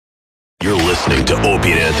You're listening to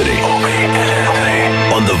Opie and Anthony.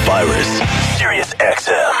 On the virus,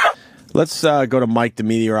 Sirius-XM. Let's go to Mike, the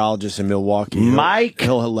meteorologist in Milwaukee. Mike?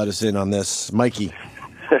 He'll let us in on this. Mikey.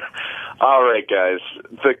 All right, guys.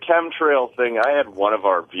 The chemtrail thing, I had one of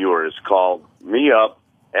our viewers call me up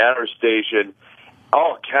at our station.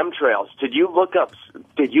 Oh, chemtrails. Did you look up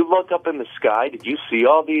in the sky? Did you see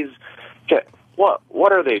all these?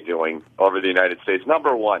 What are they doing over the United States?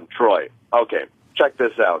 Number one, Troy. Okay, check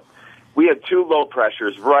this out. We had 2 low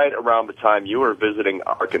pressures right around the time you were visiting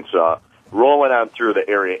Arkansas, rolling on through the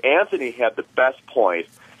area. Anthony had the best point.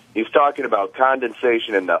 He's talking about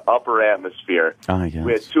condensation in the upper atmosphere. Yes.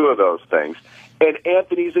 We had 2 of those things. And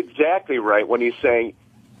Anthony's exactly right when he's saying,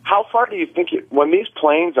 how far do you think, when these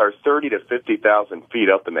planes are 30 to 50,000 feet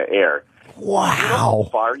up in the air, Wow. do you know how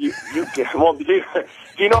far you can, well, do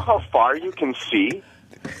you know how far you can see?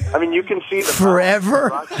 I mean, you can see the forever.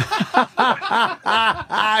 Go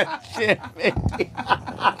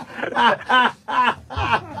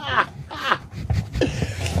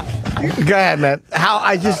ahead, man.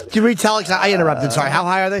 Can we tell? I interrupted. Sorry. How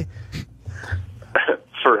high are they?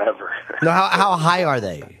 Forever. No. How high are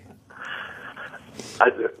they?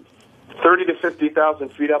 30 to 50,000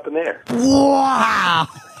 feet up in the air. Wow.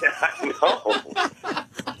 I know.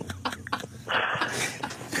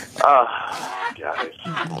 Guys.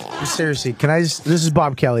 Seriously, can I just? This is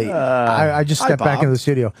Bob Kelly. I just stepped back into the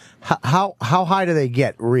studio. How high do they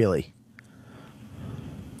get, really?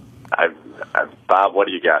 Bob, what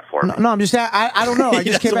do you got for me? No, I'm just. I don't know. I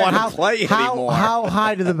just came back. wanna play anymore. How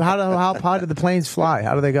high do the planes fly?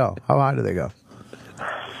 How do they go? How high do they go?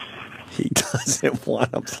 He doesn't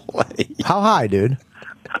want to play. How high, dude?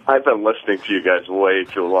 I've been listening to you guys way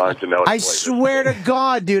too long to know. I swear to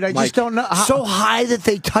God, dude, I just don't know. So high that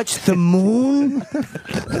they touch the moon?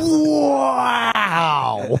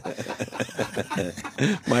 Wow.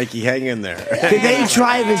 Mikey, hang in there. Did they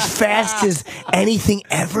drive as fast as anything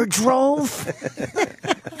ever drove?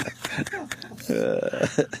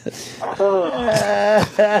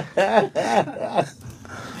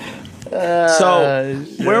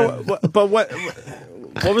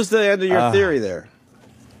 What was the end of your theory there?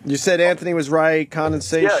 You said Anthony was right,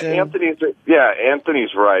 condensation. Yeah, Anthony's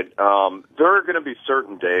right. There are going to be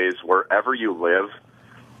certain days wherever you live,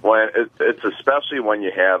 when it's especially when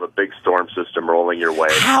you have a big storm system rolling your way.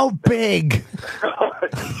 How big?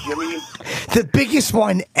 Jimmy, the biggest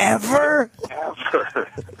one ever? Ever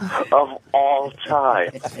of all time.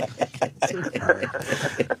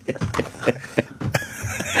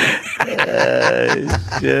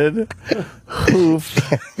 Shit. Oof.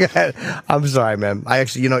 I'm sorry, man.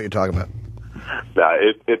 You know what you're talking about.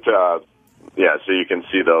 Yeah, so you can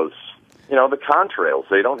see those, the contrails.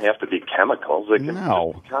 They don't have to be chemicals. They can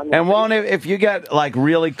And won't if you get like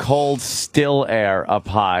really cold, still air up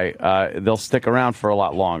high, they'll stick around for a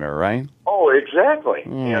lot longer, right? Oh, exactly,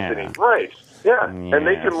 Anthony. Right. Yeah. And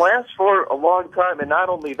they can last for a long time. And not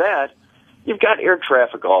only that, you've got air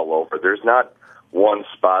traffic all over. There's not one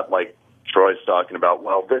spot like Troy's talking about.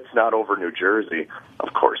 Well, that's not over New Jersey.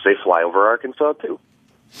 Of course, they fly over Arkansas, too.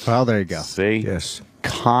 Well, there you go. See? Yes.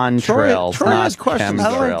 Contrails, Troy has questions.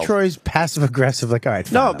 I chemtrails. like Troy's passive-aggressive, like, all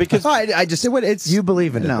right, No, because I just it's you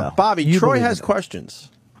believe in it, no, though. Bobby, You Troy believe has in it. questions.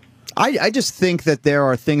 I just think that there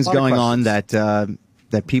are things A lot of going on questions.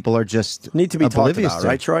 that people are just Need to be talked oblivious about, to.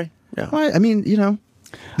 right, Troy? Yeah. Well, I mean, I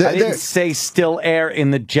didn't say still air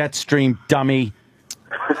in the jet stream, dummy.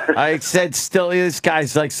 I said still. This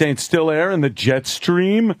guy's like saying still air in the jet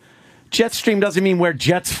stream. Jet stream doesn't mean where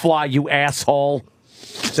jets fly, you asshole.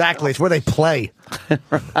 Exactly. It's where they play. And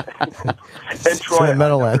Troy, the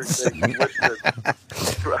Meadowlands.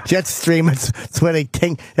 Jet stream. It's where they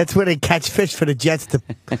that's where they catch fish for the jets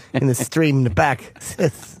in the stream in the back.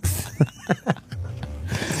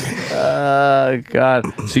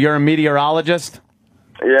 God. So you're a meteorologist?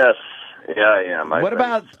 Yes. Yeah, I am. What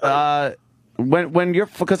about when you're,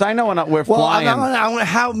 because I know when we're flying.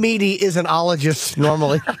 how meaty is an ologist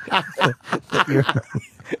normally?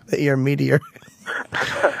 that you're a meteor.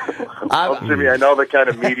 Well, Jimmy, I know the kind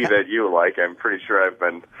of meaty that you like. I'm pretty sure I've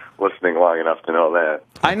been listening long enough to know that.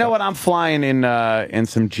 I know when I'm flying in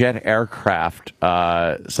some jet aircraft.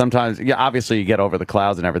 Sometimes, obviously you get over the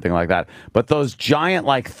clouds and everything like that. But those giant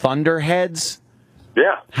like thunderheads.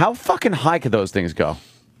 Yeah. How fucking high could those things go?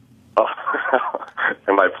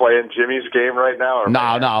 Am I playing Jimmy's game right now? Or no.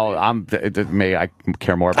 I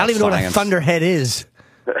care more about I don't even science. know what a thunderhead is.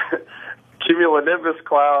 Cumulonimbus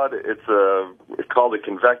cloud. It's called a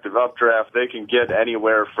convective updraft. They can get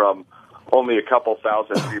anywhere from only a couple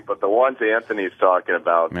thousand feet, but the ones Anthony's talking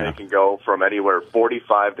about, they can go from anywhere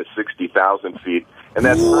 45 to 60,000 feet. And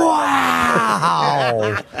that's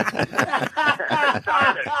Wow!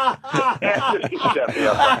 Anthony set me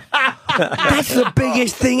up. That's the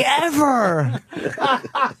biggest thing ever.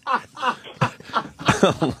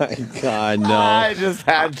 Oh my God, no! I just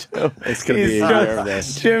had to. It's gonna be a year of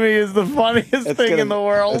this. Jimmy is the funniest thing in the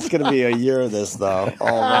world. It's gonna be a year of this, though. Oh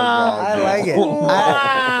my God! I like it.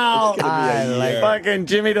 Wow! I like it. Fucking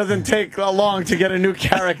Jimmy doesn't take long to get a new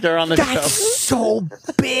character on the show. That's so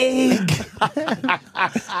big.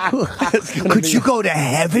 Could you go to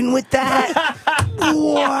heaven with that?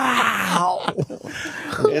 Wow.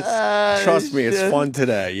 Trust me, it's fun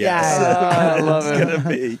today. Yes. I love it. It's gonna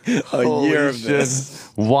be a year of this.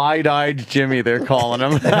 Wide-eyed Jimmy, they're calling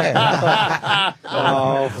him.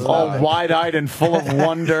 All wide-eyed and full of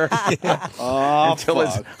wonder until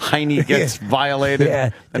his hiney gets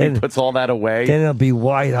violated, and he puts all that away. Then it'll be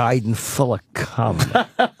wide-eyed and full of cum.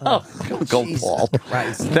 Go, Paul.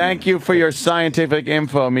 Thank you for your scientific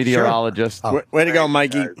info, meteorologist. Way to go,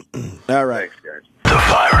 Mikey. All right. Thanks, guys. The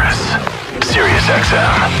Virus.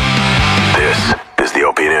 Sirius-XM.